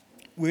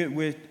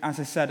we're, as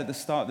I said at the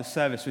start of the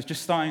service, we're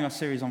just starting our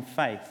series on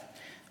faith.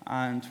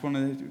 And one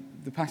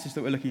of the passages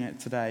that we're looking at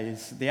today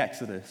is the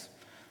Exodus.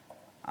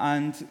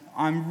 And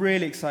I'm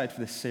really excited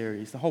for this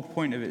series. The whole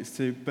point of it is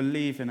to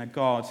believe in a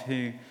God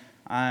who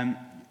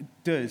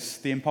does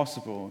the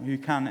impossible, who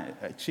can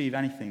achieve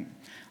anything.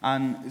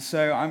 And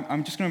so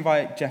I'm just going to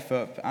invite Geoff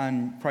up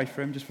and pray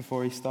for him just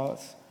before he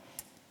starts.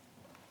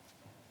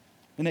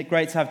 Isn't it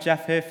great to have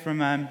Geoff here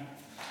from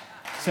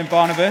St.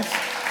 Barnabas?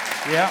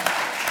 Yeah.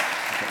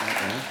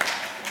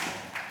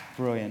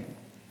 Brilliant. Do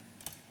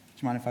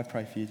you mind if I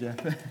pray for you, Geoff?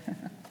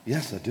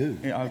 Yes, I do.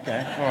 Yeah,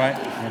 okay, all right.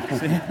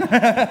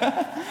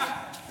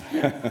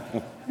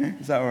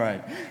 Is that all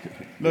right?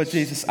 Lord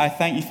Jesus, I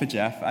thank you for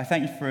Geoff. I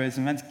thank you for his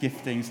immense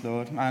giftings,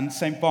 Lord, and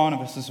St.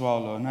 Barnabas as well,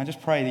 Lord. And I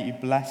just pray that you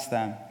bless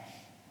them.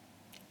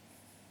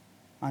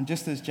 And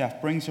just as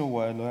Geoff brings your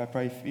word, Lord, I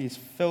pray he is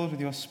filled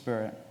with your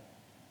spirit.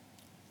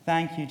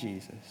 Thank you,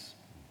 Jesus.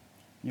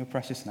 In your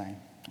precious name.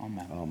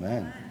 Amen.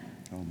 Amen.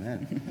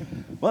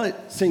 Amen. Well, it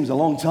seems a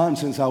long time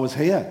since I was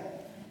here,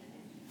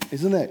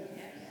 isn't it?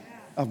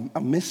 I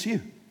miss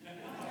you.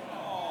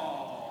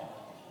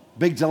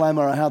 Big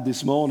dilemma I had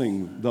this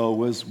morning, though,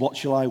 was what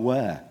shall I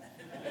wear?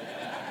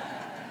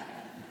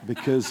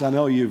 Because I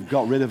know you've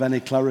got rid of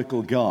any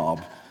clerical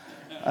garb.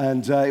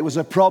 And it was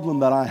a problem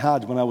that I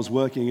had when I was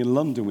working in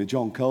London with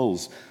John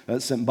Coles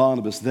at St.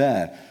 Barnabas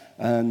there.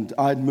 And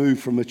I'd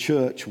moved from a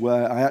church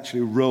where I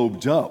actually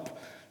robed up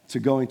to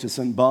going to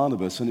St.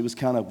 Barnabas, and it was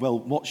kind of, well,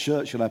 what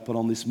shirt should I put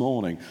on this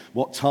morning?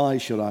 What tie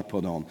should I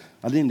put on?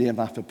 I didn't even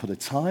have to put a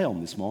tie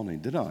on this morning,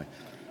 did I?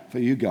 For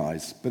you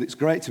guys. But it's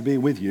great to be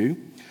with you.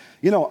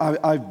 You know,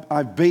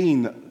 I've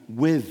been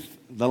with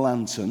the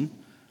Lantern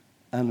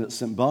and at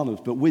St. Barnabas,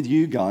 but with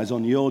you guys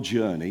on your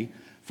journey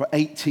for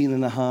 18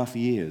 and a half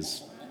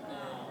years.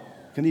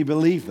 Can you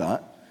believe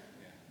that?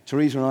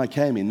 Teresa and I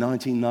came in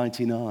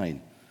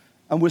 1999,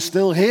 and we're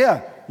still here.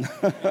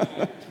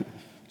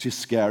 Which is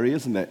scary,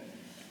 isn't it?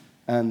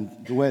 And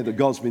the way that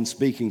God's been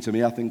speaking to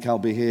me, I think I'll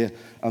be here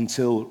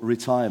until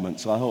retirement.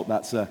 So I hope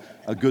that's a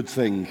good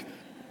thing.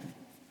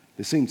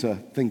 They seem to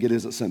think it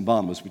is at St.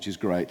 Barnabas, which is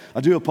great.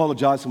 I do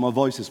apologize for my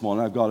voice this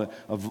morning. I've got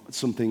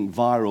something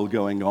viral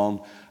going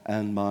on,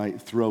 and my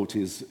throat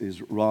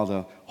is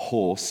rather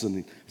hoarse,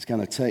 and it's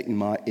kind of taking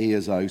my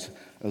ears out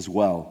as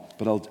well.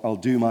 But I'll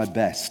do my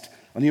best.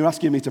 And you're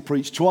asking me to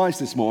preach twice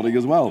this morning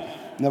as well.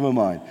 Never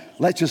mind.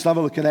 Let's just have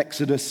a look at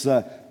Exodus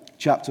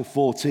chapter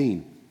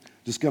 14.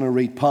 Just going to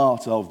read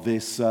part of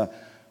this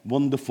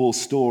wonderful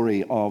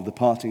story of the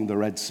parting of the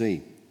Red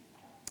Sea.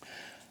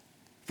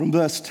 From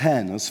verse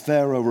 10, as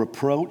Pharaoh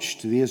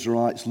approached, the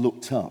Israelites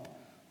looked up,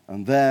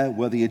 and there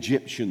were the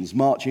Egyptians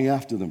marching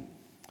after them.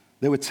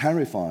 They were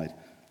terrified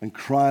and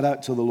cried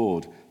out to the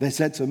Lord. They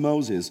said to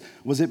Moses,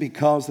 "Was it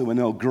because there were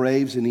no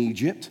graves in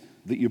Egypt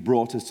that you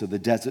brought us to the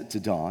desert to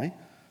die?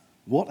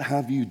 What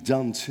have you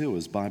done to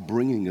us by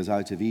bringing us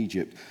out of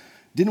Egypt?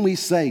 Didn't we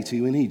say to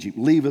you in Egypt,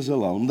 'Leave us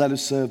alone, let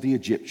us serve the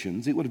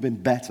Egyptians'? It would have been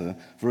better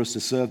for us to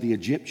serve the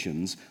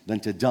Egyptians than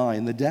to die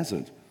in the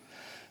desert."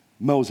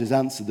 Moses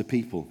answered the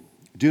people,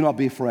 "Do not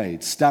be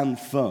afraid, stand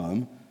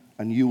firm,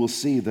 and you will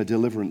see the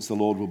deliverance the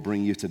Lord will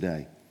bring you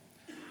today.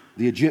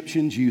 The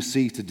Egyptians you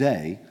see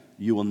today,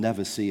 you will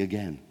never see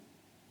again.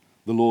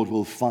 The Lord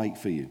will fight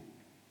for you.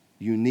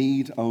 You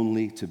need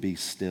only to be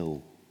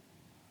still."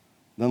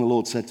 Then the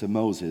Lord said to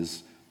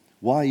Moses,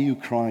 "Why are you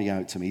crying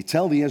out to me?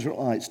 Tell the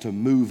Israelites to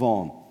move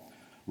on.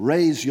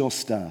 Raise your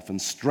staff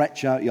and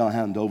stretch out your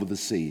hand over the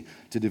sea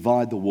to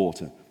divide the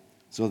water,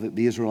 so that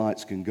the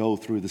Israelites can go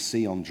through the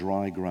sea on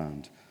dry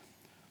ground.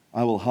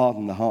 I will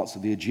harden the hearts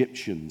of the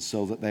Egyptians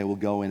so that they will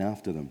go in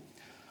after them.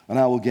 And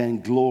I will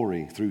gain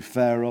glory through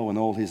Pharaoh and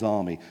all his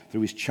army,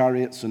 through his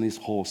chariots and his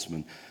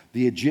horsemen.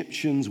 The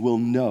Egyptians will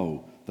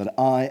know that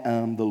I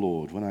am the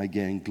Lord when I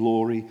gain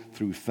glory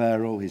through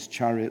Pharaoh, his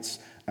chariots,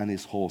 and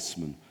his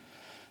horsemen."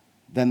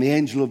 Then the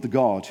angel of the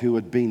God who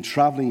had been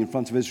traveling in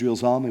front of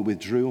Israel's army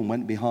withdrew and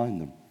went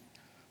behind them.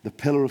 The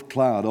pillar of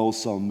cloud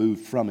also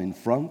moved from in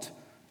front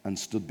and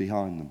stood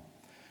behind them,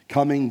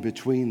 coming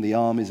between the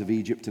armies of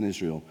Egypt and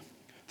Israel.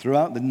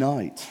 Throughout the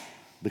night,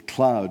 the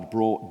cloud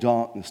brought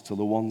darkness to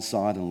the one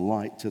side and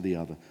light to the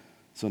other,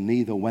 so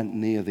neither went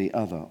near the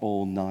other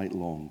all night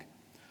long.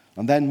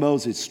 And then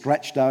Moses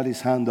stretched out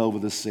his hand over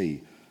the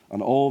sea,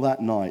 and all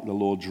that night the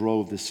Lord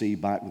drove the sea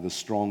back with a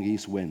strong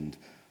east wind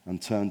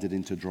and turned it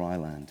into dry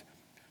land.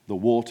 The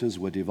waters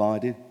were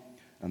divided,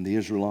 and the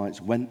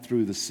Israelites went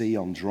through the sea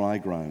on dry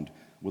ground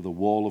with a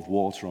wall of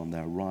water on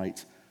their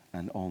right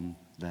and on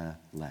their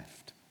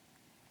left.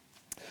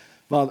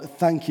 Father,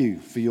 thank you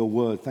for your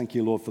word. Thank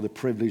you, Lord, for the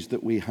privilege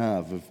that we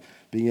have of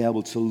being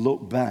able to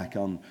look back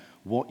on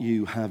what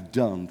you have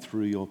done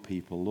through your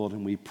people, Lord.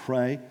 And we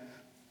pray,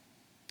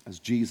 as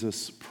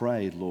Jesus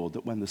prayed, Lord,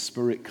 that when the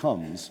Spirit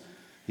comes,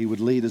 he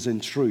would lead us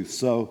in truth.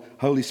 So,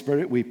 Holy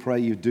Spirit, we pray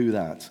you do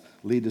that.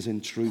 Lead us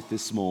in truth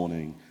this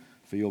morning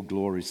for your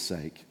glory's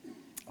sake.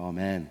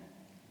 Amen.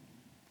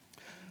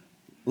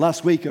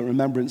 Last week at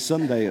Remembrance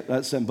Sunday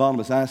at St.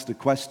 Barnabas, I asked a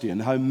question: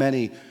 how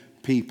many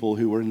people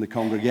who were in the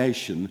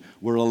congregation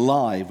were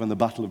alive when the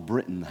Battle of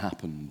Britain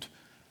happened?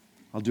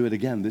 I'll do it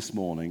again this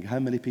morning. How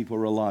many people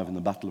were alive when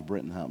the Battle of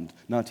Britain happened?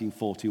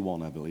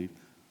 1941, I believe.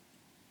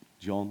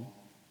 John,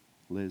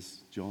 Liz,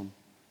 John,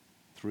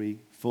 3,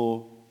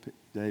 4,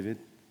 David.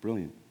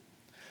 Brilliant.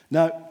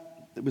 Now,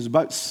 it was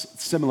about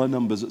similar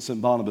numbers at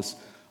St. Barnabas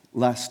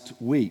last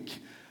week.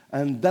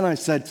 And then I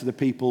said to the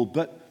people,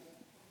 but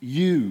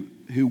you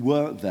who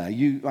weren't there,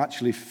 you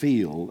actually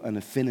feel an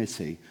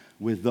affinity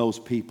with those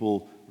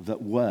people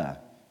that were.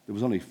 There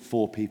was only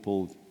 4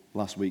 people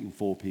last week and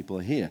 4 people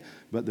are here,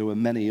 but there were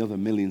many other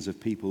millions of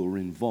people who were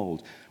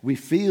involved. We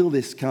feel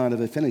this kind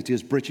of affinity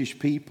as British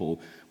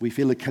people. We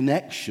feel a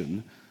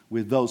connection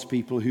with those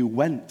people who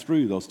went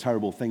through those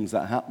terrible things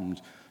that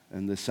happened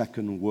in the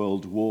Second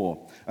World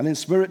War. And in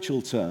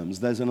spiritual terms,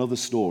 there's another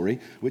story,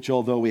 which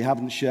although we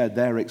haven't shared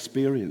their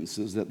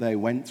experiences that they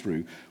went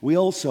through, we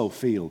also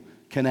feel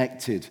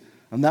connected.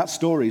 And that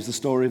story is the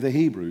story of the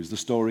Hebrews, the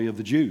story of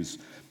the Jews.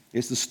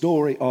 It's the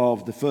story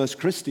of the first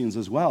Christians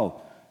as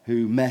well,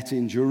 who met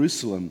in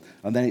Jerusalem,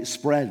 and then it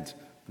spread.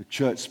 The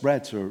church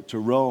spread to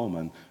Rome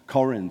and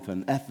Corinth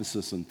and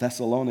Ephesus and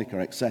Thessalonica,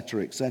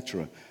 etc.,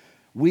 etc.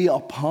 We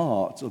are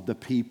part of the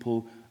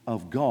people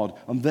of God,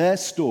 and their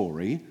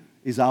story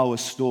is our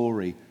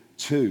story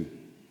too.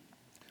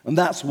 And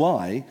that's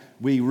why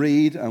we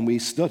read and we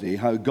study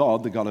how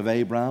God, the God of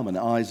Abraham and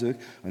Isaac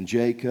and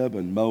Jacob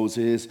and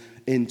Moses,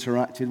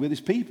 interacted with his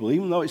people.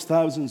 Even though it's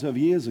thousands of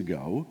years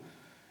ago,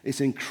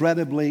 it's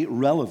incredibly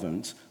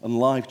relevant and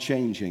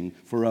life-changing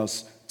for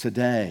us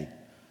today.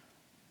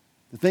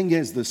 The thing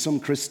is, there's some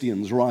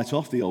Christians write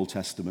off the Old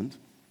Testament,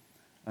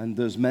 and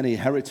there's many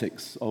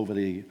heretics over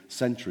the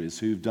centuries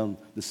who've done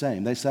the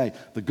same. They say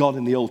the God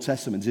in the Old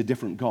Testament is a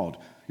different God.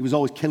 He was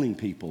always killing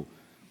people.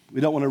 We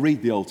don't want to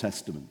read the Old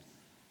Testament.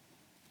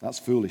 That's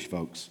foolish,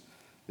 folks.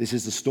 This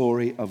is the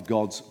story of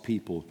God's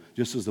people,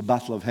 just as the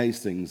Battle of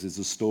Hastings is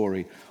the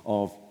story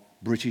of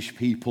British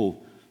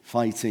people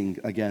fighting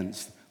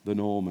against the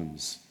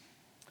Normans.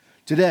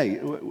 Today,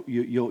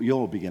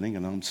 you're beginning,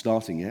 and I'm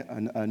starting it,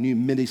 a new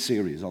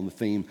mini-series on the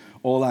theme,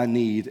 All I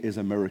Need is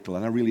a Miracle.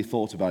 And I really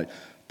thought about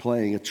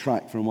playing a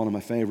track from one of my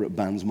favorite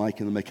bands, Mike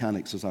and the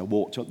Mechanics, as I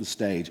walked up the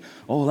stage.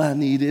 All I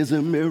need is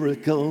a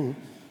miracle.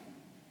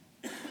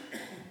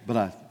 But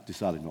I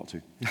decided not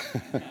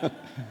to.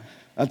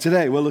 And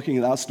today, we're looking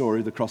at that story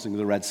of the crossing of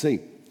the Red Sea.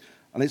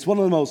 And it's one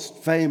of the most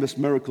famous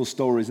miracle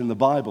stories in the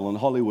Bible, and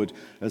Hollywood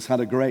has had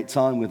a great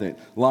time with it.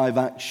 Live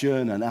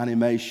action and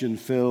animation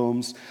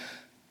films.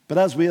 But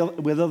as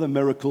with other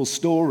miracle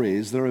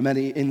stories, there are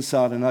many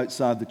inside and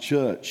outside the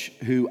church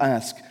who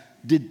ask,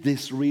 did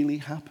this really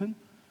happen?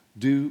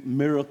 Do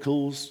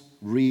miracles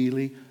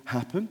really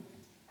happen?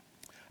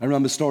 I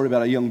remember a story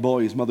about a young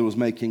boy. His mother was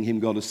making him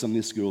go to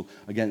Sunday school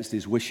against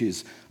his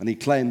wishes, and he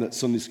claimed that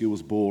Sunday school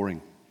was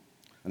boring.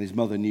 And his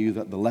mother knew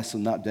that the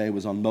lesson that day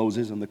was on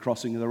Moses and the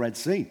crossing of the Red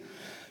Sea.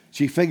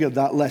 She figured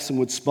that lesson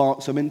would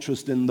spark some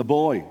interest in the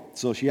boy,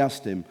 so she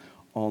asked him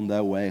on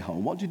their way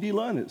home, what did you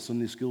learn at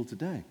Sunday school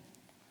today?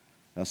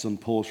 Our son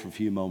paused for a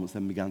few moments,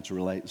 then began to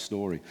relate the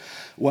story.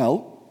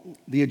 Well,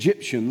 the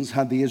Egyptians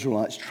had the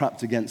Israelites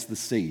trapped against the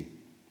sea.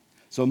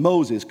 So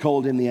Moses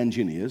called in the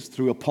engineers,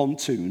 threw a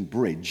pontoon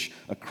bridge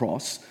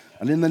across,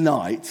 and in the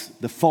night,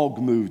 the fog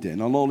moved in,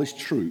 and all his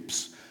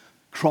troops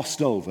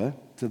crossed over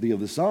to the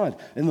other side.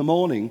 In the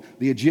morning,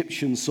 the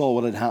Egyptians saw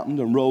what had happened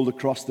and rolled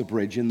across the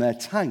bridge in their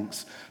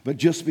tanks. But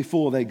just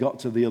before they got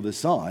to the other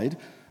side,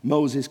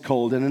 Moses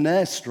called in an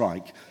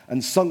airstrike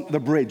and sunk the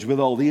bridge with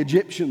all the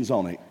Egyptians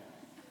on it.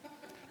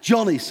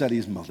 Johnny, said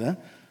his mother,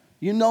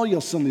 you know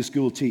your Sunday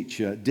school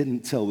teacher didn't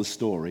tell the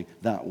story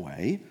that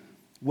way.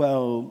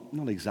 Well,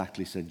 not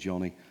exactly, said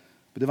Johnny.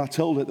 But if I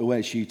told it the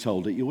way she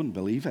told it, you wouldn't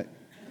believe it.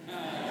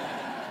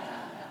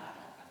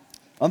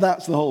 And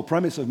that's the whole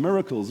premise of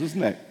miracles,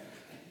 isn't it?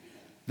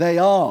 They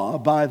are,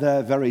 by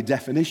their very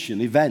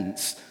definition,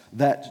 events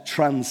that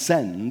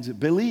transcend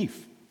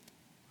belief.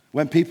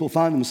 When people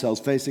find themselves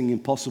facing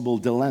impossible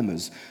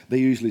dilemmas, they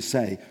usually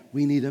say,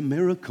 we need a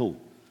miracle.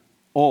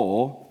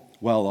 Or,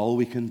 well, all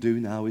we can do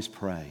now is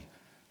pray.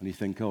 And you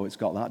think, oh, it's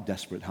got that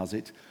desperate, has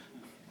it?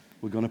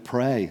 We're going to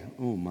pray.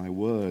 Oh, my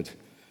word.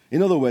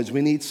 In other words,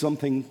 we need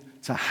something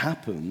to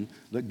happen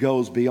that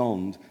goes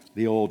beyond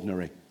the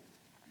ordinary.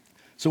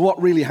 So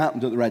what really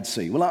happened at the Red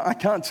Sea? Well, I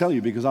can't tell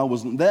you because I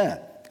wasn't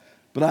there.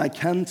 But I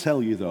can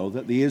tell you, though,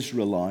 that the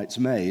Israelites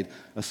made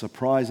a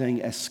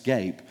surprising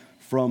escape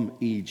from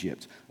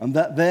Egypt. And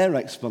that their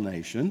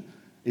explanation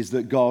is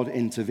that God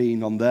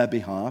intervened on their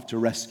behalf to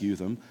rescue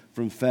them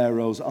from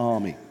Pharaoh's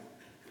army,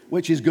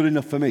 which is good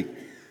enough for me.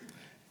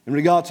 In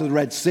regard to the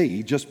Red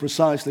Sea, just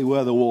precisely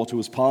where the water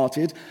was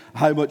parted,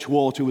 how much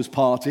water was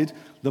parted,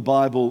 the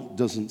Bible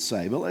doesn't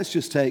say. But let's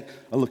just take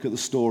a look at the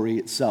story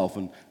itself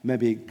and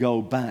maybe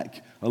go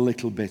back a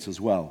little bit as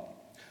well.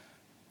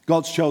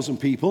 God's chosen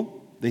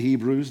people, the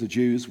Hebrews, the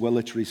Jews, were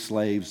literally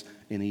slaves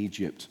in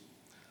Egypt.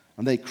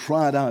 And they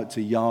cried out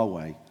to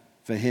Yahweh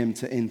for him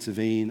to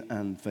intervene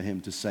and for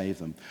him to save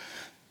them.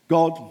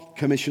 God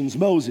commissions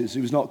Moses,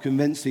 who was not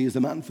convinced he is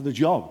the man for the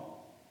job.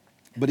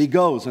 But he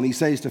goes and he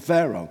says to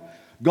Pharaoh,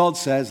 God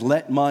says,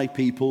 let my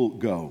people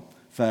go.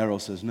 Pharaoh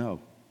says no.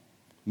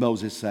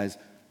 Moses says,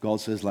 God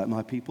says, let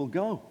my people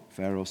go.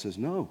 Pharaoh says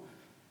no.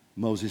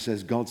 Moses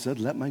says, God said,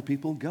 let my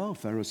people go.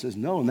 Pharaoh says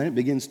no. And then it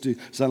begins to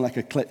sound like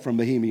a clip from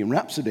Bohemian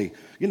Rhapsody.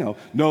 You know,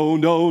 no,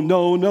 no,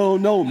 no, no,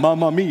 no,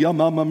 mamma mia,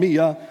 mamma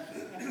mia.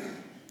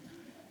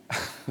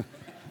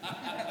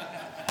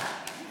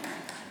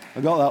 I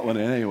got that one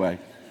in anyway.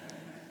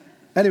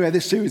 Anyway,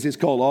 this series is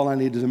called All I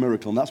Need is a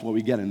Miracle, and that's what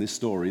we get in this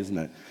story, isn't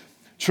it?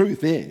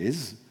 Truth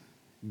is,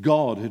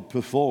 God had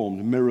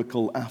performed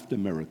miracle after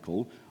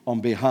miracle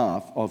on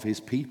behalf of his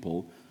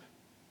people,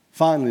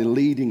 finally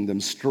leading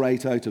them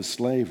straight out of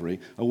slavery,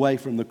 away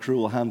from the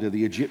cruel hand of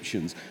the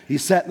Egyptians. He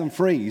set them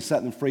free. He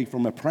set them free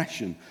from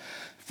oppression,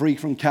 free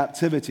from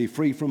captivity,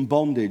 free from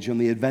bondage, and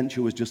the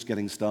adventure was just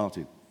getting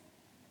started.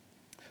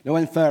 Now,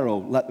 when Pharaoh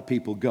let the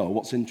people go,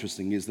 what's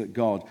interesting is that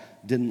God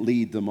didn't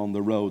lead them on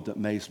the road that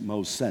makes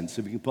most sense.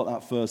 If you can put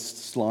that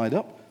first slide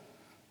up,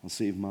 I'll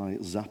see if my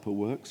zapper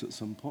works at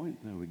some point.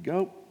 There we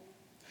go.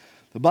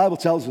 The Bible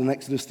tells us in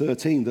Exodus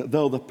 13 that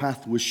though the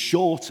path was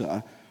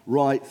shorter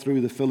right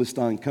through the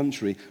Philistine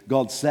country,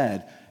 God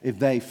said if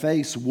they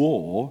face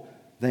war,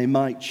 they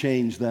might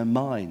change their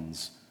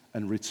minds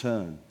and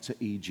return to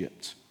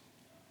Egypt.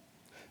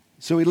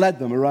 So he led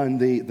them around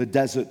the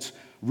desert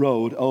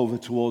road over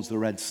towards the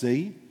Red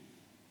Sea.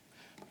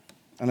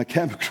 And I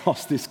came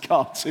across this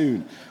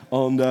cartoon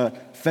on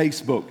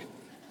Facebook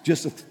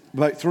just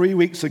about 3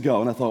 weeks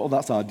ago, and I thought, oh,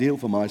 that's ideal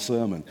for my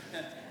sermon.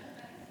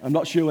 I'm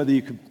not sure whether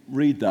you could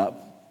read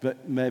that,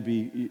 but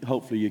maybe,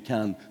 hopefully you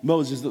can.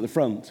 Moses at the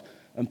front,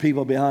 and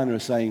people behind her are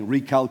saying,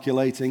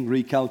 recalculating,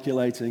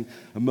 recalculating,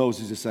 and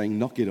Moses is saying,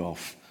 knock it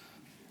off.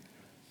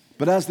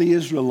 But as the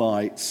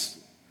Israelites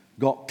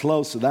got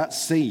closer, that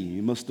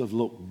sea must have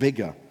looked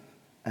bigger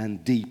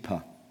and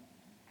deeper.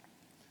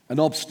 An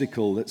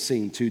obstacle that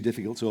seemed too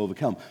difficult to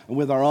overcome. And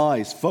with our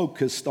eyes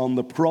focused on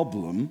the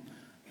problem,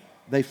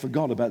 they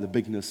forgot about the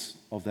bigness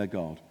of their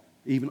God,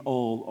 even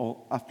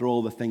after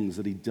all the things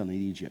that he'd done in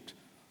Egypt.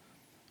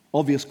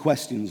 Obvious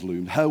questions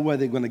loomed. How were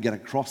they going to get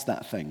across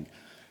that thing?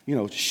 You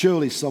know,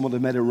 surely someone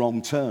had made a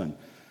wrong turn.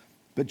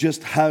 But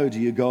just how do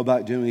you go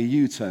about doing a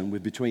U-turn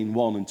with between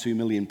 1 and 2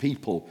 million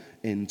people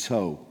in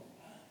tow?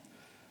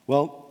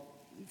 Well,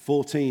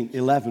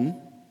 14:11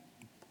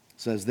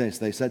 says this.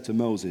 They said to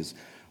Moses,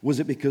 was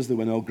it because there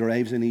were no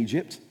graves in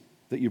Egypt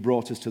that you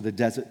brought us to the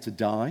desert to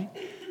die?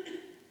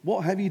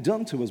 What have you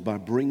done to us by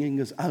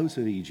bringing us out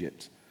of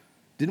Egypt?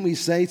 Didn't we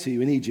say to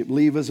you in Egypt,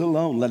 leave us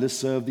alone, let us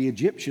serve the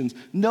Egyptians?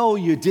 No,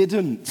 you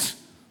didn't.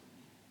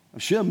 I'm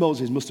sure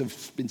Moses must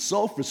have been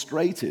so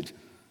frustrated.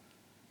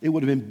 It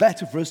would have been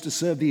better for us to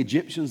serve the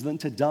Egyptians than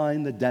to die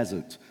in the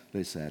desert,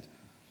 they said.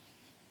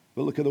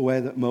 But look at the way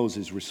that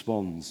Moses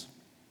responds.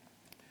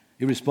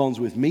 He responds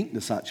with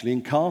meekness, actually,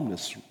 and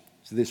calmness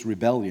to this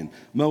rebellion.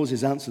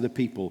 Moses answered the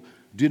people,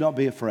 do not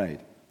be afraid.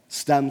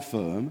 Stand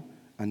firm,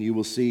 and you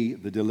will see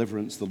the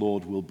deliverance the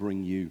Lord will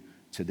bring you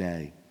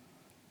today.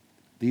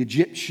 The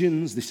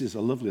Egyptians, this is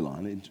a lovely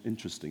line,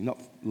 interesting,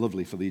 not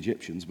lovely for the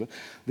Egyptians, but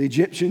the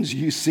Egyptians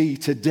you see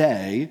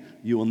today,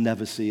 you will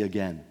never see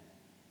again.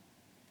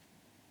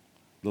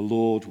 The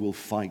Lord will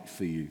fight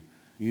for you.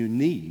 You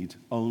need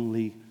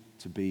only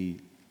to be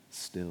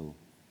still.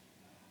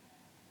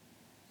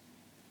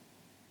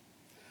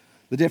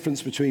 The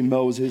difference between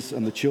Moses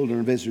and the children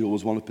of Israel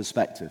was one of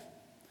perspective.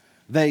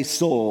 They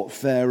saw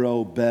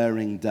Pharaoh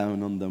bearing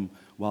down on them,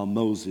 while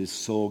Moses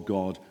saw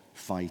God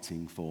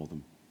fighting for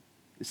them.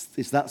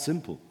 It's that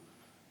simple.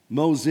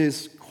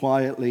 Moses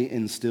quietly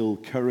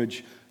instilled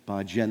courage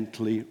by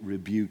gently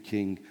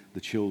rebuking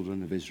the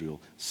children of Israel.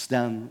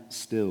 Stand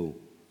still.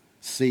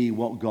 See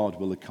what God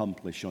will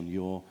accomplish on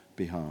your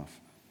behalf.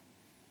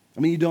 I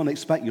mean, you don't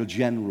expect your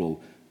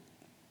general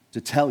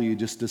to tell you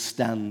just to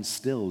stand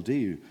still, do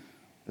you?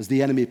 As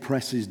the enemy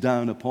presses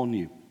down upon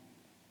you.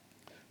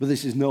 But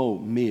this is no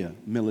mere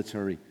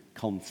military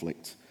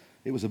conflict.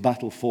 It was a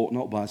battle fought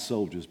not by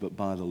soldiers, but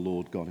by the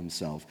Lord God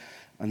himself.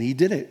 And he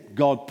did it.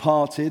 God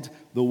parted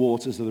the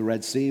waters of the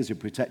Red Sea as he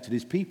protected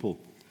his people.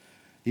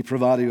 He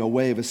provided a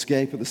way of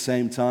escape at the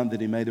same time that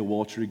he made a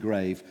watery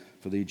grave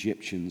for the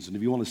Egyptians. And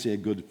if you want to see a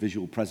good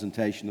visual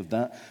presentation of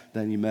that,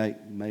 then you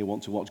may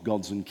want to watch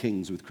Gods and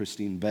Kings with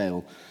Christine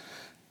Bale.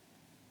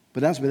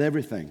 But as with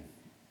everything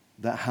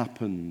that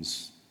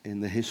happens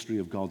in the history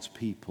of God's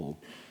people,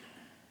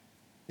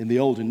 in the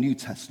Old and New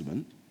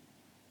Testament,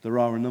 there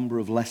are a number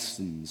of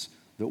lessons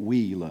that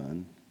we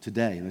learn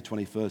today in the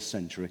 21st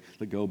century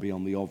that go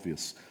beyond the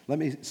obvious. Let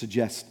me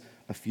suggest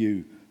a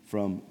few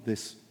from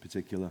this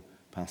particular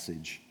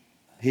passage.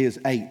 Here's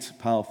 8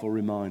 powerful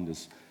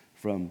reminders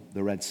from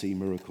the Red Sea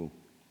miracle.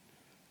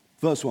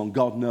 First one,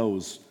 God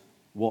knows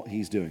what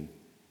he's doing.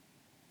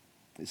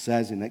 It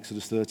says in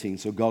Exodus 13,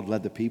 so God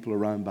led the people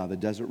around by the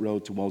desert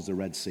road towards the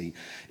Red Sea.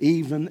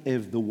 Even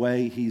if the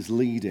way he's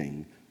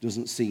leading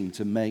doesn't seem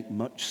to make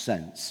much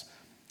sense,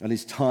 and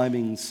his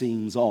timing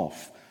seems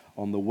off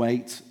on the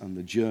weight and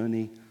the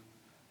journey,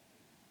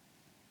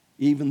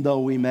 even though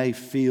we may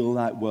feel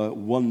like we're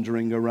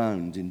wandering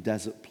around in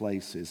desert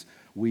places,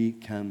 We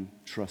can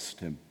trust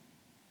him.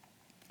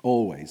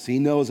 Always. He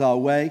knows our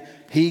way.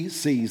 He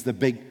sees the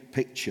big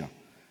picture.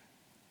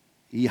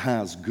 He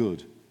has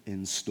good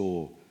in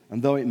store.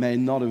 And though it may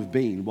not have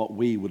been what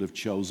we would have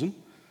chosen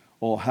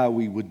or how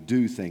we would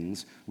do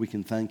things, we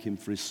can thank him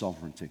for his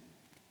sovereignty,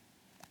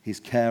 his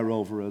care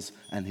over us,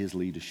 and his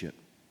leadership.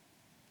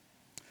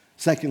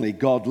 Secondly,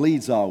 God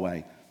leads our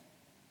way.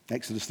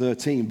 Exodus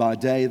 13, by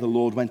day the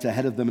Lord went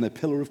ahead of them in a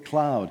pillar of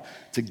cloud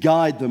to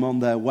guide them on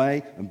their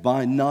way, and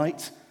by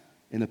night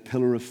in a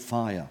pillar of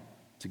fire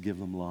to give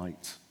them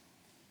light.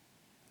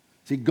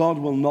 See, God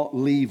will not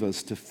leave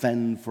us to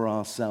fend for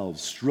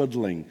ourselves,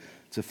 struggling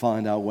to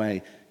find our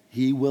way.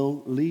 He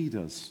will lead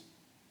us.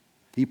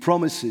 He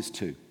promises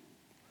to.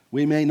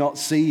 We may not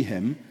see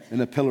him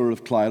in a pillar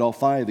of cloud or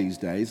fire these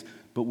days,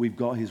 but we've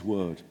got his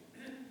word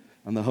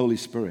and the Holy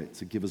Spirit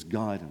to give us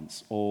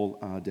guidance all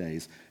our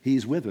days.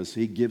 He's with us.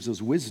 He gives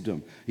us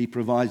wisdom. He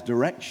provides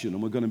direction,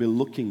 and we're going to be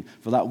looking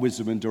for that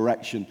wisdom and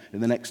direction in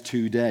the next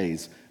 2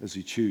 days as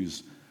we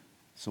choose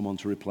someone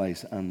to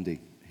replace Andy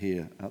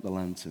here at the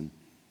Lantern.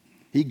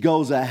 He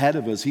goes ahead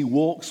of us. He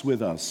walks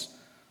with us,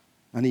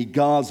 and he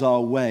guards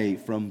our way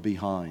from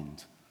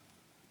behind.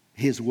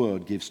 His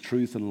word gives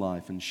truth and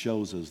life and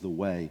shows us the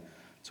way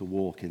to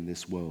walk in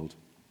this world.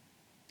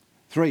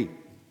 3,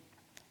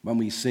 when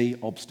we see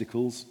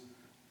obstacles,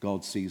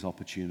 God sees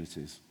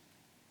opportunities.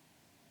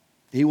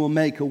 He will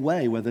make a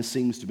way where there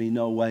seems to be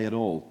no way at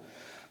all.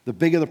 The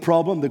bigger the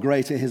problem, the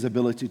greater his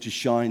ability to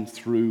shine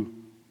through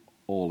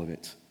all of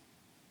it.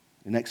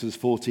 In Exodus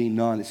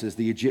 14:9, it says,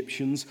 the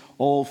Egyptians,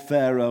 all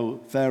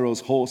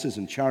Pharaoh's horses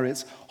and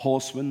chariots,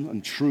 horsemen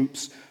and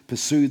troops,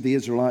 pursued the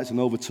Israelites and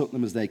overtook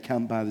them as they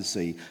camped by the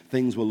sea.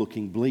 Things were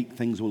looking bleak,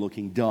 things were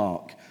looking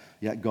dark,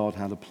 yet God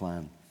had a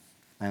plan,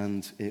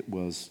 and it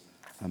was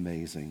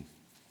amazing.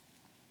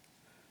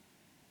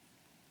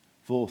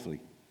 Fourthly,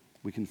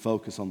 we can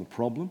focus on the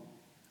problem,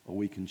 or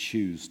we can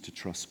choose to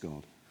trust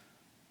God.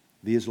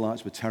 The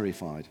Israelites were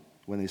terrified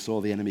when they saw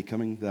the enemy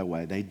coming their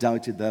way. They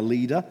doubted their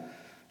leader.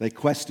 They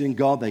questioned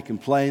God. They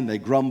complained. They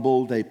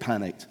grumbled. They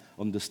panicked,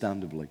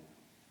 understandably.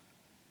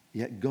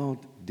 Yet God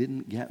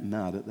didn't get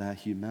mad at their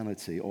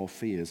humanity or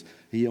fears.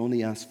 He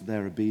only asked for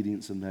their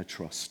obedience and their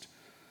trust.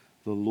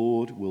 The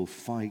Lord will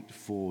fight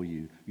for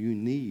you. You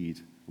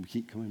need, we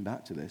keep coming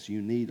back to this,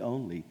 you need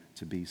only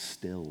to be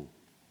still.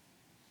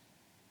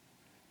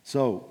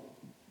 So,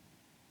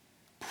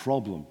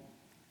 problem.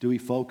 Do we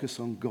focus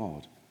on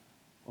God,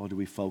 or do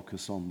we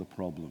focus on the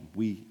problem?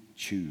 We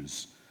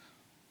choose.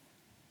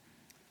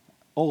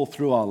 All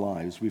through our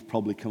lives, we've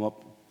probably come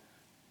up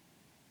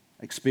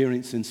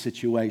experiencing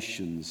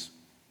situations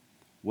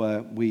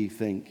where we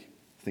think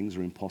things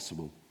are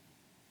impossible.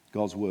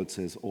 God's word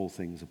says all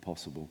things are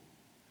possible.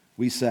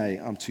 We say,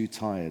 I'm too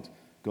tired.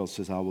 God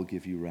says, I will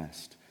give you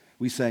rest.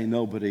 We say,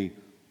 nobody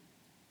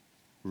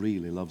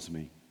really loves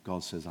me.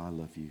 God says, I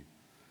love you.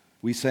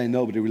 We say,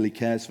 nobody really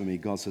cares for me.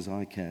 God says,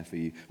 I care for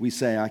you. We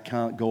say, I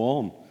can't go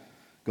on.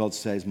 God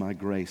says, my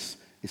grace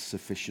is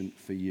sufficient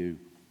for you.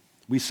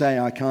 We say,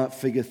 I can't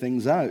figure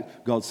things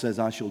out. God says,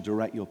 I shall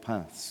direct your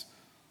paths.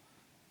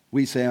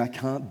 We say, I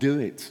can't do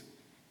it.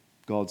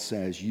 God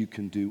says, you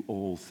can do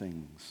all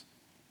things.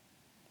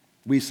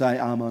 We say,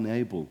 I'm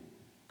unable.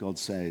 God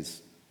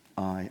says,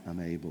 I am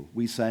able.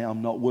 We say,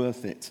 I'm not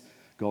worth it.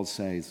 God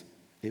says,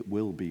 it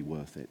will be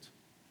worth it.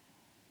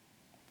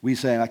 We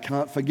say, I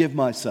can't forgive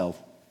myself.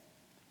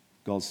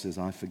 God says,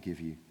 I forgive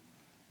you.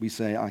 We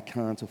say, I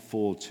can't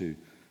afford to.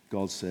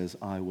 God says,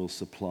 I will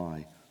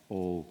supply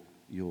all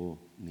your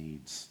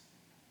needs.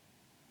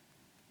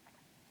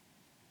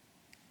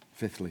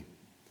 Fifthly,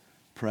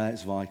 prayer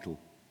is vital.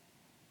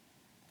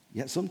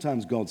 Yet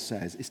sometimes God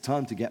says, it's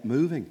time to get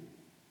moving.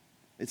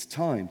 It's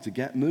time to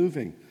get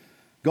moving.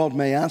 God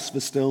may ask for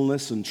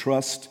stillness and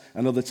trust,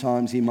 and other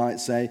times he might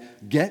say,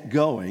 get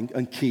going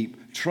and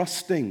keep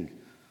trusting.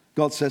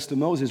 God says to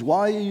Moses,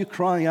 why are you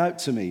crying out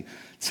to me?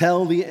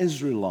 Tell the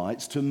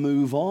Israelites to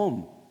move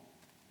on.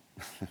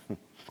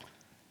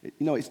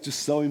 It's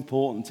just so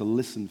important to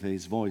listen for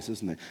his voice,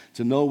 isn't it?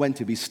 To know when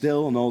to be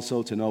still and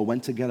also to know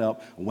when to get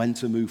up, when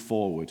to move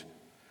forward.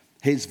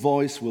 His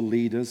voice will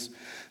lead us,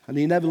 and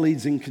he never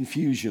leads in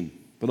confusion,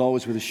 but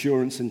always with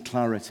assurance and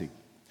clarity.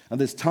 And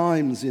there's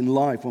times in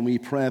life when we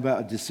pray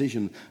about a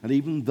decision, and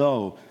even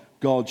though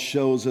God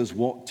shows us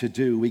what to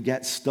do, we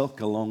get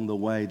stuck along the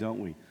way, don't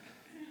we?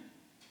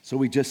 So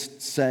we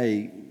just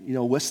say,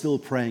 we're still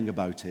praying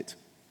about it.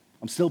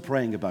 I'm still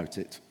praying about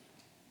it.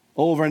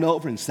 Over and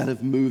over instead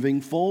of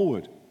moving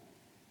forward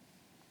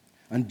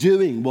and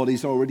doing what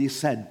he's already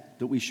said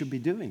that we should be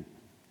doing.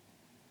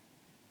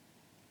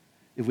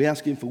 If we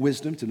ask him for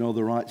wisdom to know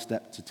the right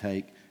step to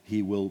take,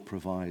 he will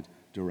provide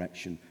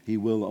direction. He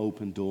will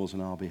open doors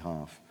on our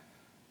behalf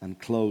and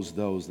close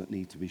those that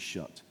need to be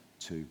shut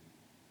too.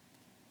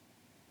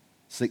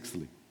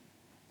 Sixthly,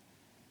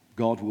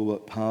 God will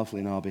work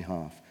powerfully in our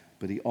behalf,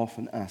 but he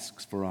often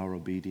asks for our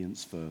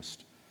obedience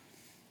first.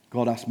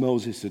 God asked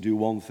Moses to do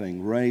one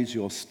thing, raise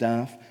your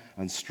staff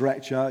and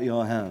stretch out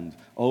your hand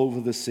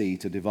over the sea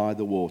to divide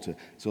the water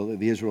so that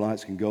the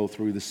Israelites can go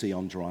through the sea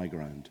on dry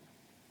ground.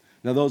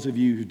 Now, those of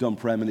you who've done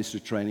prayer ministry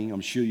training,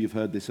 I'm sure you've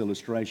heard this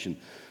illustration.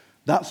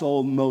 That's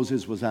all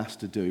Moses was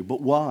asked to do.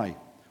 But why?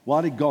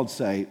 Why did God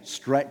say,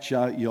 stretch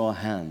out your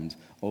hand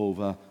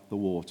over the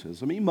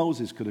waters? I mean,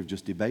 Moses could have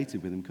just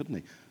debated with him, couldn't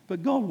he?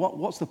 But God,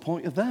 what's the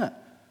point of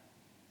that?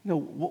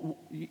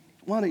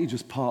 Why don't you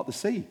just part the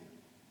sea?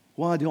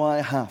 Why do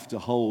I have to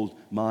hold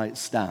my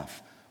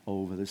staff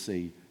over the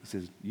sea? He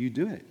says, you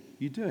do it.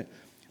 You do it.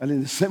 And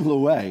in a similar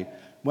way,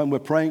 when we're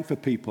praying for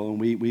people and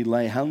we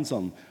lay hands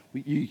on,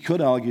 you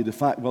could argue the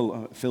fact,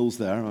 well, Phil's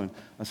there. And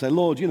I say,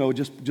 Lord,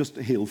 just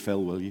heal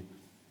Phil, will you?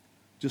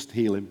 Just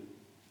heal him.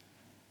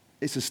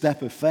 It's a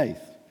step of faith.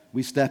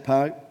 We step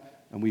out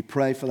and we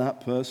pray for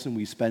that person.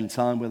 We spend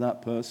time with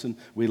that person.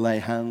 We lay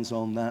hands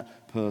on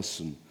that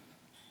person.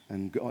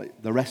 And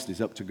the rest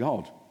is up to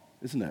God,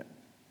 isn't it?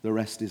 The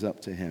rest is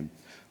up to him.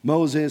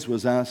 Moses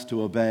was asked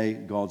to obey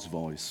God's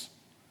voice.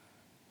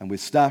 And with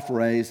staff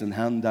raised and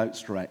hand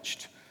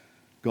outstretched,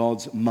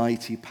 God's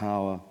mighty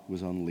power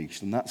was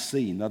unleashed. And that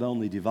sea not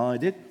only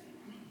divided,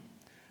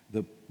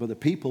 but the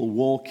people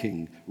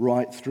walking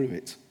right through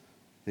it,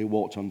 they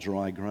walked on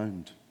dry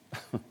ground.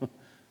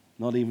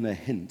 Not even a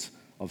hint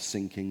of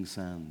sinking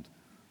sand.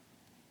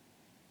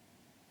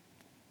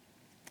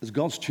 As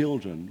God's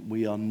children,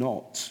 we are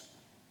not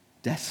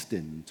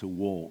destined to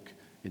walk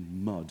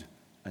in mud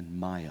and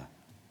mire.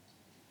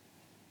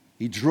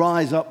 He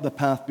dries up the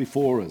path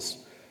before us,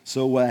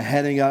 so we're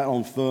heading out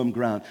on firm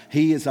ground.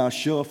 He is our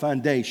sure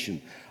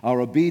foundation.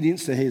 Our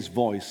obedience to his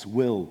voice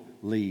will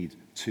lead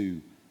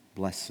to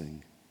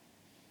blessing.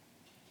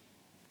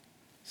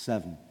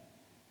 7.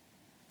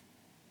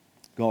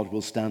 God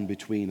will stand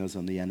between us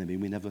and the enemy.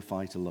 We never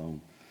fight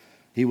alone.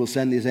 He will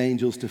send his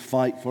angels to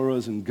fight for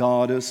us and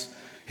guard us.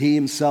 He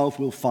himself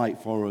will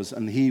fight for us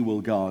and he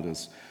will guard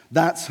us.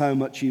 That's how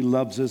much he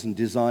loves us and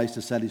desires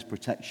to set his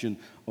protection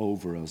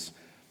over us.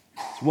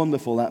 It's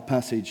wonderful, that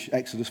passage,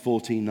 Exodus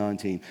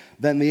 14:19.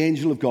 Then the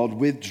angel of God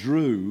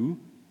withdrew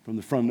from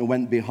the front and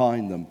went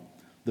behind them.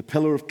 The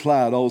pillar of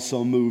cloud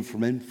also moved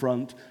from in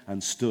front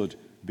and stood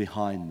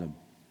behind them.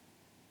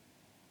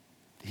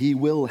 He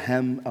will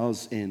hem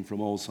us in from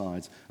all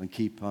sides and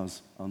keep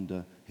us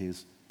under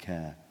his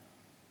care.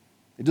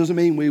 It doesn't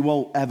mean we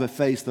won't ever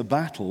face the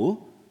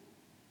battle,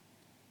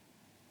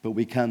 but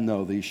we can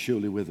know that he's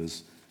surely with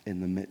us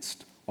in the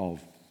midst of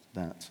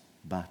that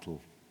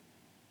battle.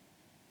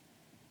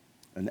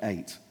 And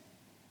 8,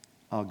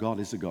 our God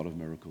is a God of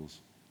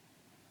miracles.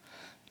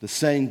 This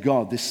same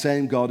God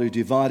who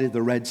divided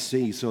the Red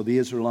Sea so the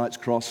Israelites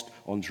crossed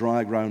on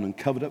dry ground and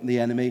covered up the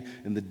enemy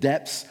in the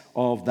depths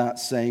of that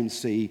same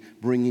sea,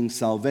 bringing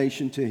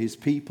salvation to his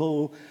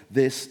people.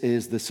 This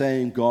is the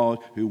same God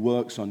who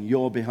works on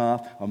your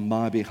behalf, on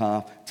my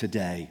behalf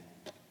today.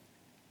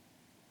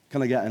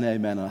 Can I get an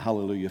amen or a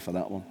hallelujah for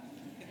that one?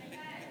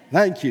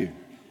 Thank you.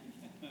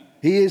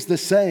 He is the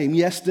same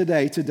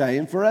yesterday, today,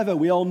 and forever.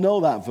 We all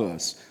know that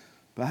verse.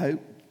 But how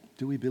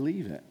do we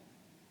believe it?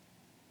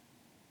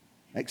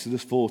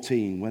 Exodus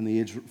 14, when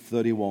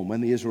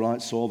the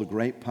Israelites saw the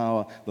great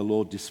power the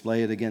Lord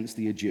displayed against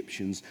the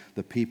Egyptians,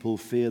 the people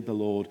feared the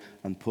Lord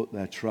and put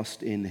their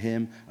trust in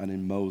him and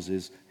in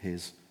Moses,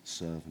 his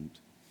servant.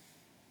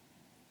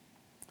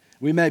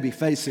 We may be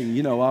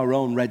facing, our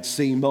own Red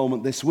Sea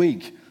moment this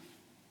week.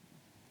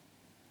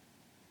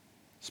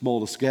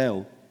 Smaller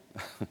scale.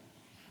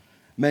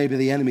 Maybe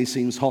the enemy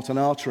seems hot on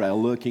our trail,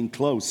 lurking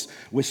close,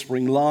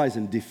 whispering lies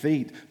and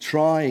defeat,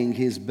 trying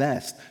his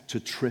best to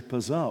trip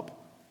us up.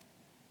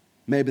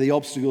 Maybe the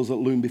obstacles that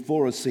loom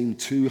before us seem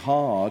too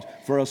hard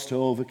for us to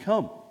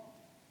overcome.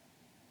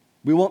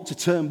 We want to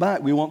turn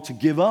back. We want to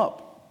give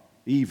up,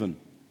 even.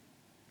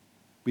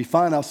 We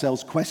find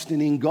ourselves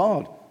questioning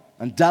God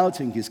and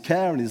doubting his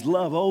care and his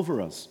love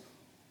over us.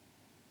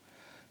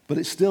 But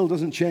it still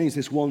doesn't change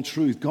this one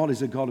truth. God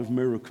is a God of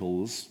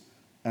miracles,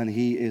 and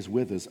he is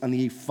with us, and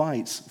he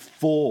fights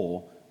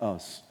for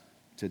us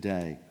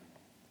today.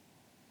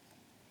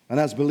 And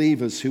as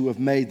believers who have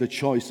made the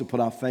choice to put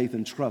our faith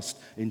and trust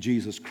in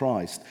Jesus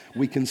Christ,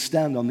 we can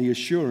stand on the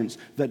assurance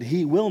that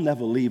he will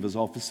never leave us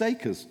or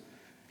forsake us.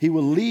 He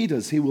will lead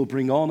us. He will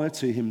bring honor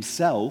to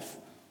himself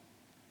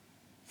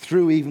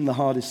through even the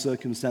hardest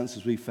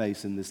circumstances we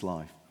face in this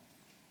life.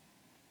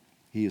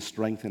 He is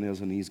strengthening us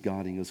and he's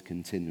guiding us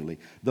continually,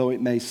 though it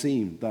may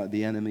seem that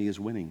the enemy is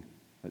winning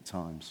at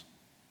times.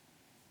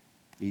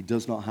 He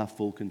does not have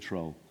full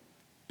control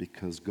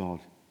because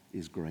God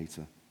is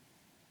greater.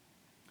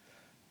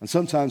 And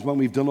sometimes when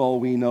we've done all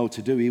we know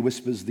to do, he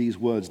whispers these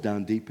words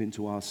down deep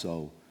into our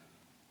soul.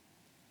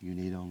 You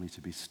need only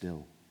to be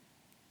still.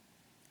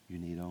 You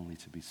need only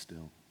to be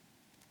still.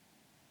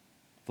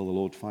 For the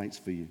Lord fights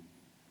for you.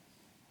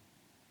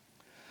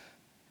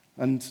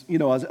 And,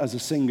 as a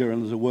singer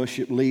and as a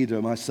worship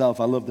leader myself,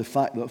 I love the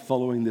fact that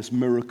following this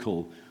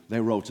miracle, they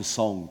wrote a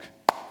song.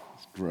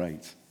 It's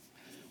great.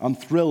 I'm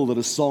thrilled that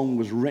a song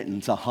was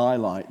written to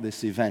highlight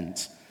this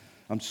event.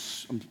 I'm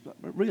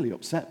really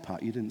upset,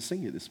 Pat, you didn't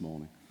sing it this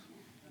morning.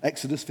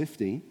 Exodus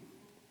 15.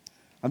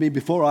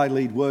 Before I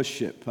lead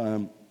worship,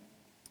 and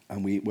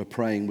we're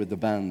praying with the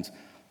band,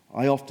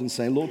 I often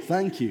say, Lord,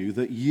 thank you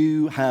that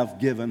you have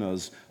given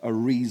us a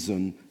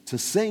reason to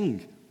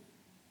sing.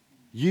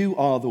 You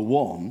are the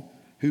one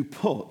who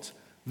put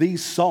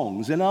these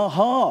songs in our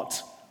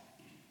heart.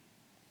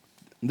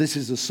 This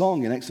is a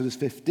song in Exodus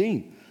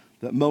 15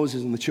 that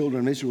Moses and the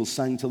children of Israel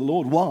sang to the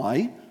Lord.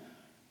 Why?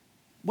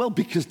 Well,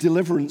 because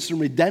deliverance and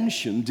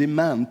redemption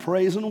demand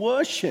praise and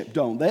worship,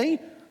 don't they?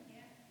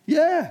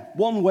 Yeah.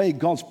 One way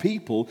God's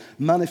people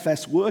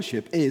manifest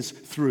worship is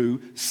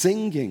through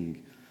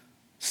singing.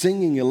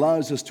 Singing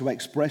allows us to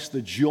express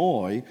the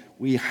joy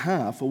we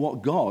have for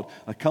what God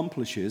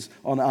accomplishes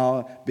on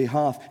our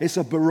behalf. It's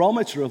a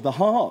barometer of the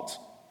heart.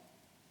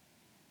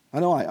 I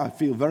know I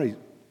feel very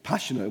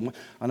passionate,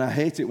 and I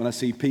hate it when I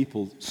see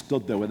people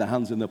stood there with their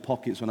hands in their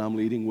pockets when I'm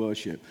leading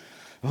worship.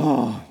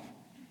 Oh,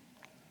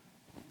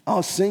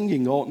 our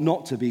singing ought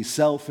not to be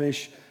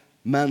selfish,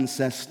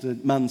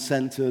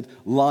 man-centered,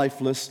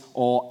 lifeless,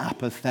 or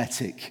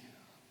apathetic.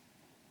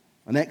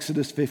 And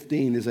Exodus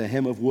 15 is a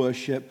hymn of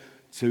worship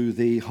to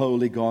the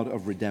holy God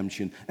of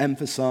redemption,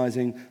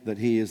 emphasizing that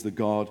he is the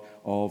God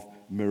of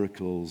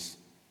miracles.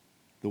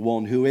 The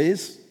one who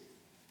is,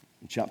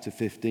 in chapter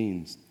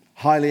 15,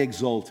 highly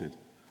exalted,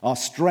 our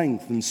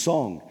strength and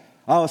song,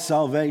 our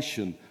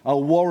salvation, our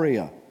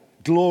warrior,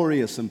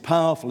 glorious and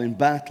powerful in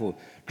battle,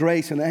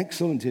 great and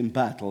excellent in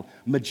battle,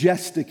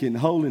 majestic in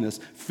holiness,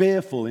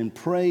 fearful in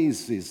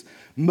praises,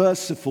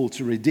 merciful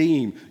to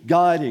redeem,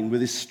 guiding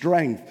with his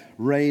strength,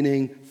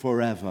 reigning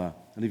forever.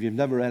 And if you've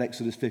never read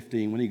Exodus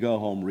 15, when you go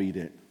home, read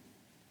it.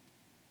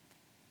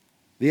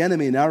 The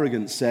enemy in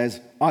arrogance says,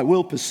 I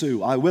will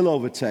pursue, I will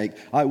overtake,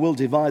 I will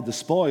divide the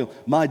spoil.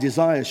 My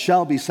desires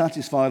shall be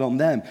satisfied on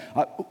them.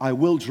 I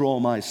will draw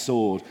my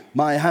sword.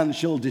 My hand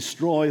shall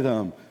destroy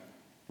them.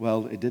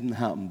 Well, it didn't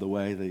happen the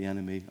way the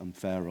enemy and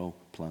Pharaoh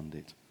planned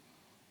it.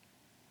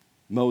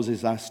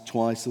 Moses asked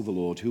twice of the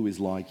Lord, who is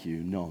like you?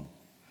 None.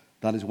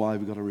 That is why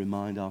we've got to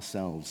remind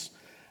ourselves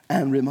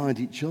and remind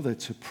each other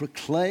to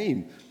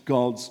proclaim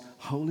God's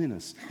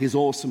holiness, his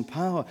awesome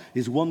power,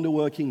 his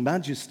wonder-working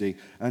majesty,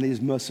 and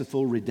his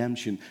merciful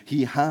redemption.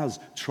 He has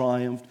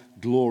triumphed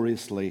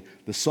gloriously.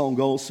 The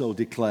song also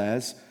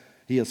declares,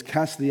 he has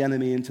cast the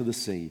enemy into the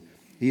sea.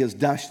 He has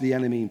dashed the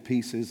enemy in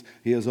pieces.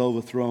 He has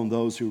overthrown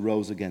those who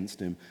rose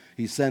against him.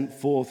 He sent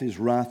forth his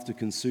wrath to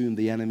consume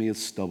the enemy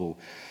as stubble.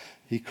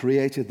 He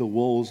created the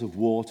walls of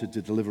water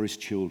to deliver his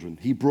children.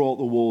 He brought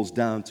the walls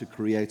down to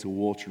create a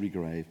watery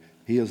grave.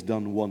 He has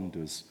done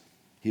wonders.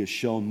 He has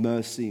shown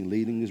mercy in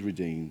leading his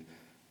redeemed.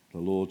 The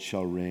Lord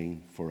shall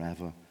reign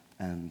forever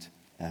and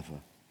ever.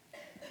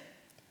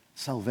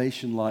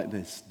 Salvation like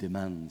this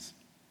demands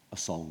a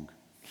song.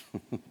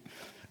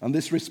 And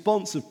this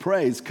response of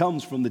praise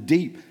comes from the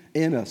deep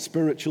inner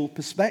spiritual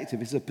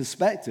perspective. It's a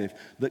perspective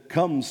that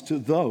comes to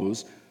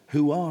those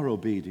who are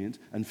obedient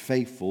and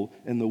faithful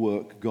in the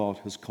work God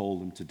has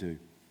called them to do.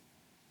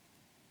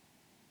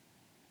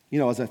 You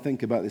know, as I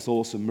think about this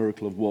awesome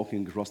miracle of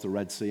walking across the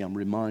Red Sea, I'm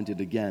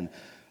reminded again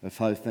of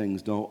how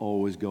things don't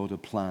always go to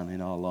plan in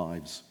our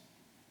lives.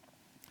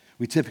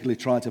 We typically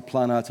try to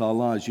plan out our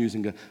lives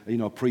using a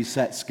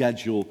preset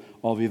schedule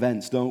of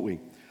events, don't we?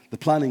 The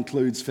plan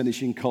includes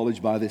finishing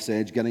college by this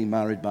age, getting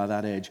married by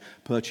that age,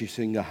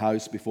 purchasing a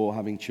house before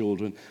having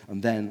children,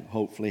 and then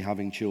hopefully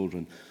having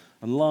children.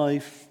 And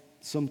life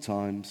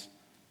sometimes,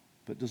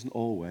 but doesn't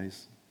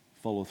always,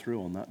 follow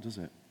through on that, does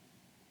it?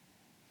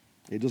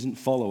 It doesn't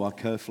follow our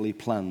carefully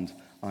planned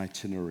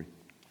itinerary.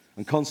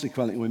 And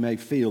consequently, we may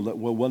feel that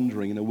we're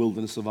wandering in a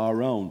wilderness of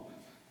our own,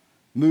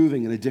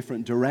 moving in a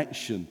different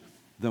direction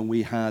than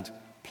we had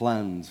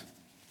planned.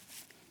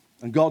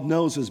 And God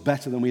knows us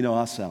better than we know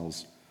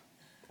ourselves,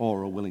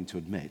 or are willing to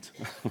admit.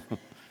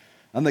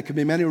 And there can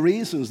be many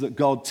reasons that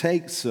God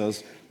takes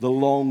us the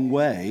long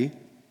way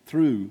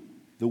through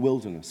the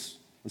wilderness.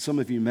 And some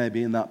of you may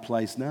be in that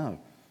place now.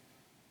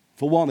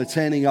 For one,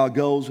 attaining our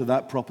goals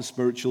without proper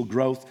spiritual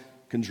growth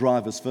can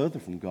drive us further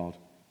from God.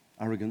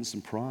 Arrogance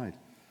and pride.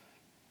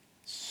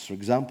 For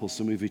example,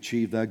 some who've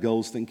achieved their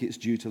goals think it's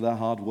due to their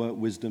hard work,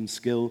 wisdom,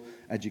 skill,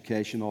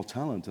 education, or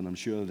talent, and I'm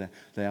sure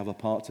they have a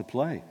part to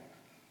play.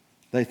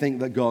 They think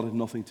that God had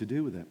nothing to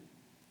do with it.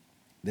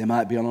 They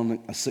might be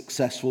on a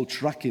successful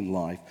track in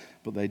life,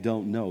 but they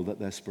don't know that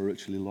they're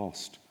spiritually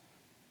lost.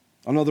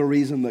 Another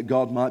reason that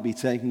God might be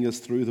taking us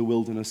through the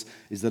wilderness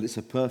is that it's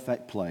a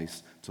perfect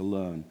place to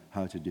learn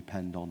how to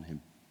depend on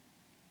him.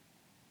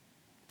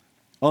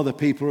 Other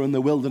people are in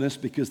the wilderness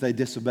because they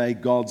disobey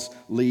God's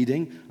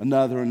leading, and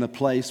now they're in a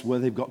place where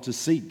they've got to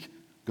seek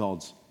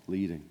God's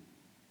leading.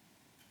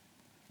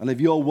 And if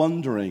you're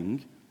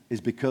wondering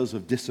is because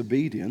of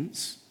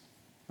disobedience,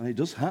 and it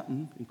does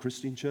happen in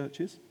Christian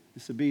churches,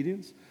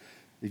 disobedience.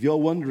 If you're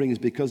wondering is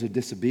because of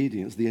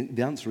disobedience,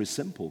 the answer is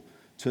simple.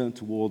 Turn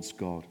towards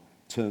God.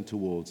 Turn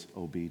towards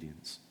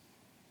obedience.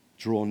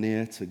 Draw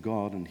near to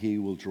God and he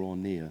will draw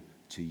near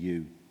to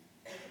you.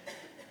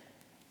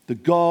 The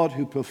God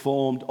who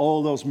performed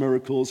all those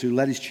miracles, who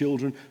led his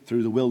children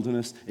through the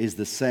wilderness, is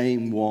the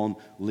same one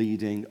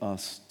leading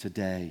us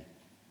today.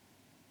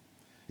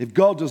 If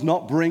God does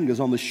not bring us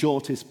on the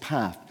shortest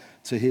path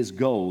to his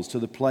goals, to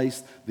the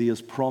place that he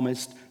has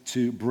promised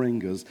to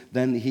bring us,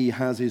 then he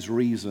has his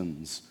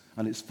reasons,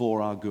 and it's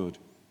for our good.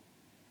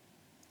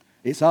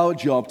 It's our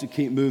job to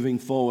keep moving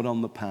forward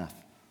on the path.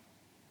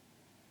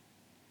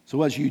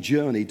 So as you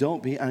journey,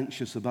 don't be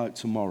anxious about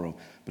tomorrow,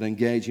 but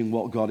engage in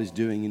what God is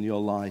doing in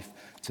your life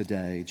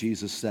today.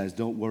 Jesus says,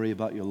 don't worry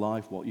about your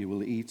life, what you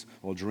will eat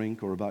or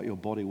drink, or about your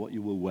body, what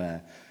you will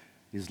wear.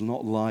 Is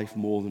not life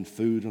more than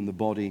food, and the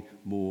body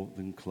more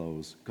than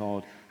clothes?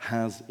 God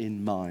has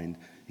in mind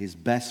his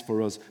best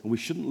for us, and we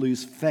shouldn't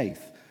lose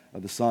faith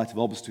at the sight of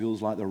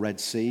obstacles like the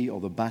Red Sea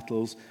or the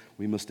battles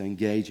we must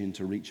engage in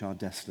to reach our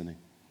destiny.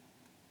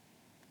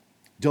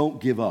 Don't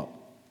give up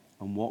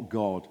on what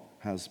God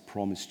has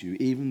promised you,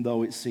 even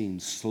though it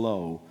seems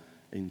slow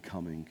in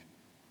coming.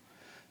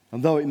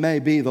 And though it may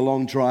be the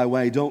long, dry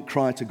way, don't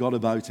cry to God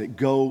about it.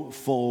 Go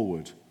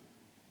forward.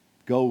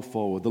 Go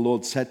forward. The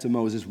Lord said to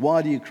Moses,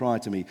 why do you cry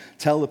to me?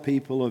 Tell the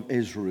people of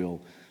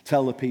Israel,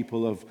 tell the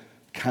people of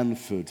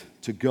Canford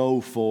to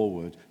go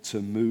forward,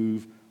 to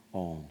move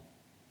on.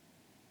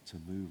 To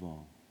move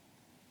on.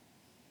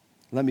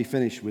 Let me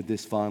finish with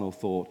this final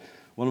thought.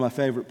 One of my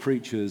favorite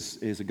preachers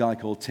is a guy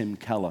called Tim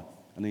Keller,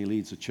 and he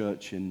leads a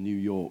church in New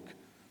York.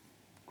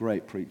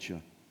 Great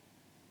preacher.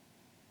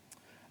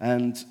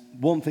 And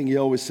one thing he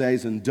always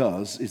says and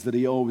does is that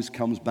he always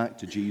comes back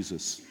to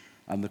Jesus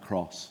and the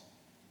cross.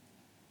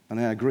 And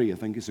I agree, I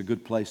think it's a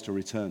good place to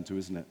return to,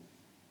 isn't it?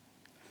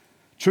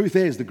 Truth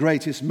is, the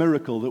greatest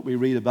miracle that we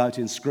read about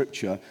in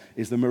Scripture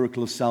is the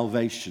miracle of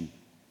salvation.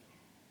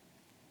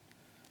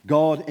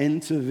 God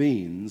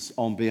intervenes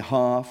on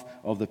behalf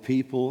of the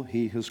people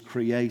he has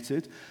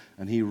created,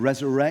 and he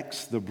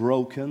resurrects the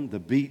broken, the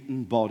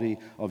beaten body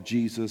of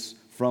Jesus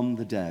from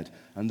the dead.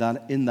 And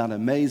that in that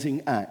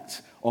amazing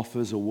act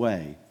offers a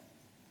way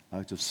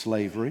out of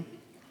slavery,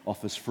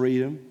 offers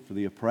freedom for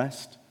the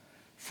oppressed,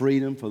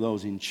 freedom for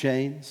those in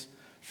chains,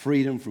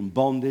 freedom from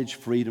bondage,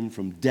 freedom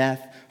from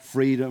death,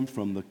 freedom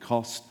from the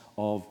cost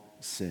of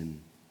sin.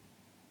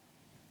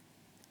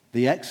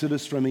 The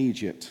Exodus from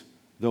Egypt,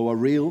 though a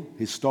real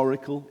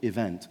historical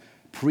event,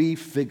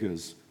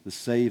 prefigures the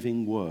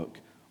saving work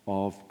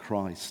of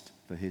Christ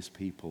for his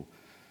people.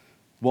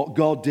 What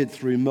God did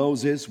through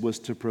Moses was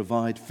to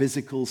provide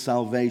physical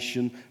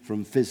salvation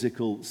from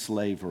physical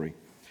slavery.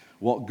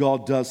 What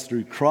God does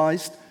through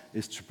Christ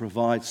is to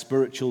provide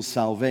spiritual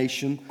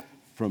salvation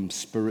from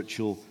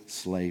spiritual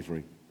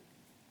slavery.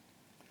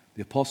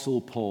 The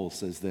Apostle Paul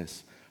says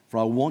this, "For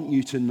I want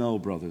you to know,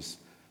 brothers,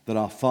 that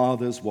our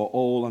fathers were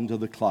all under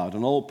the cloud,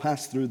 and all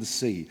passed through the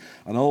sea,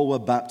 and all were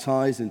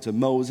baptized into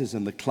Moses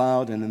in the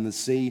cloud and in the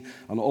sea,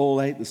 and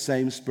all ate the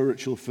same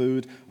spiritual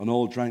food, and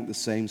all drank the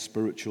same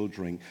spiritual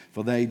drink.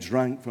 For they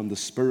drank from the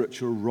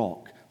spiritual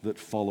rock that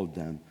followed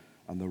them,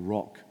 and the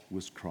rock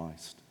was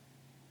Christ."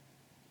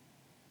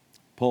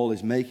 Paul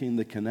is making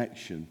the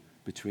connection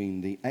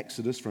between the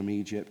Exodus from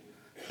Egypt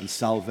and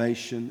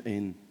salvation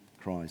in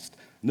Christ.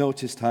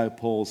 Notice how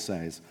Paul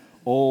says,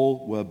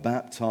 all were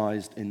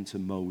baptized into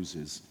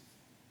Moses.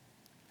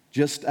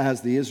 Just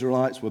as the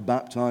Israelites were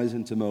baptized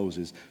into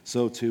Moses,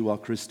 so too are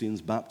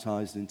Christians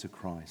baptized into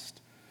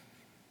Christ.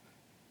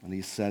 And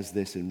he says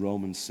this in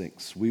Romans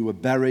 6, "We were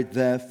buried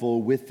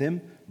therefore with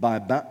him by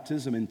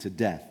baptism into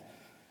death,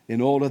 in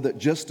order that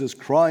just as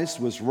Christ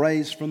was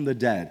raised from the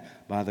dead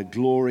by the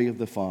glory of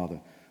the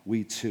Father,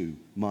 we too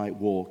might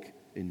walk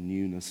in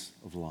newness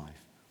of life."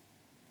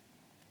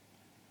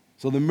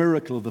 So the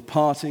miracle of the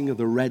parting of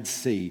the Red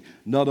Sea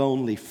not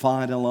only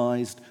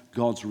finalized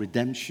God's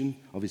redemption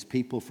of his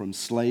people from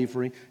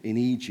slavery in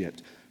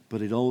Egypt,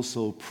 but it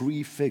also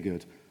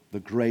prefigured the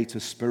greater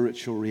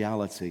spiritual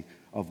reality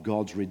of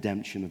God's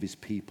redemption of his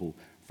people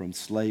from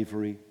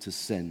slavery to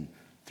sin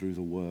through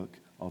the work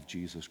of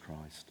Jesus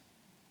Christ.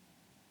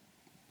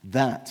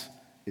 That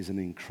is an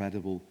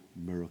incredible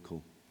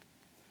miracle.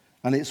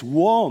 And it's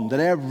one that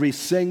every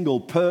single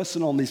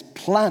person on this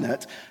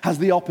planet has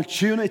the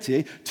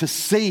opportunity to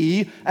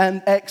see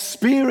and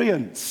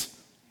experience.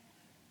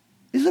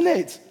 Isn't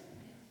it?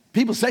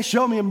 People say,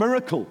 "Show me a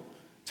miracle."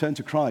 Turn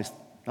to Christ.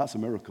 That's a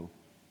miracle.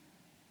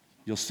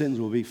 Your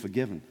sins will be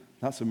forgiven.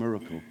 That's a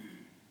miracle.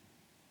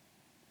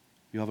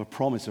 You have a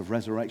promise of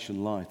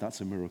resurrection life.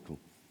 That's a miracle.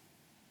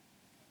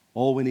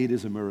 All we need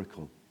is a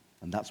miracle,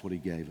 and that's what he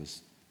gave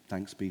us.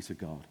 Thanks be to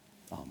God.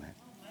 Amen.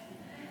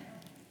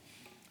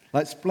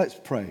 Let's pray.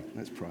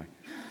 Let's pray.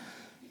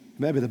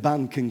 Maybe the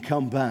band can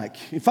come back.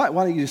 In fact,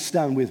 why don't you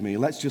stand with me?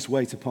 Let's just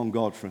wait upon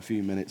God for a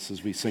few minutes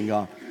as we sing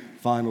our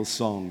final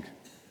song.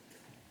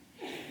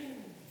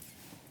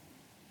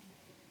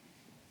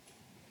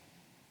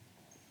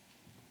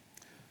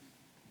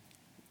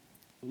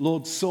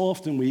 Lord, so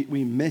often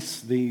we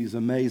miss these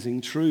amazing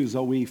truths,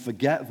 or we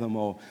forget them,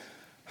 or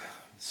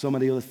so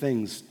many other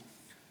things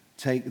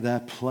take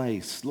their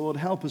place. Lord,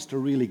 help us to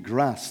really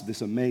grasp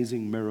this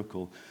amazing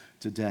miracle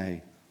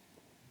today.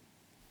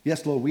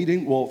 Yes, Lord, we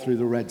didn't walk through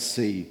the Red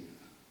Sea,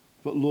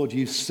 but Lord,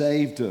 you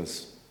saved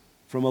us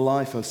from a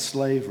life of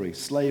slavery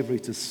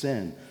to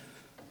sin.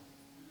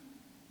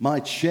 My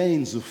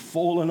chains have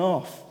fallen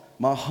off.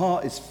 My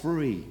heart is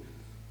free.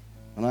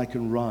 and I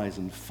can rise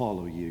and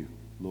follow you,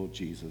 Lord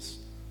Jesus.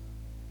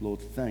 Lord,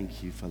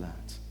 thank you for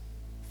that.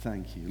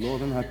 Thank you,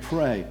 Lord. And I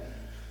pray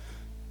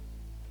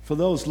for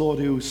those, Lord,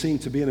 who seem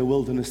to be in a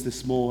wilderness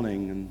this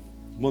morning and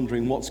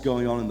wondering what's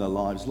going on in their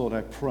lives. Lord,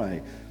 I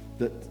pray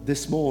that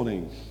this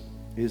morning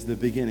is the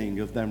beginning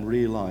of them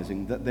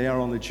realizing that they are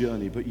on a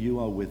journey, but you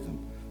are with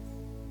them.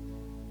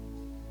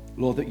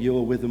 Lord, that you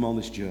are with them on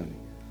this journey,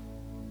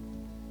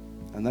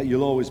 and that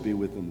you'll always be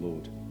with them,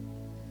 Lord.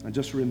 And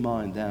just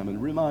remind them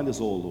and remind us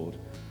all, Lord,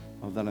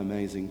 of that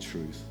amazing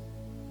truth.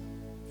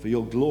 For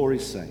your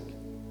glory's sake,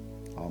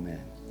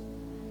 amen.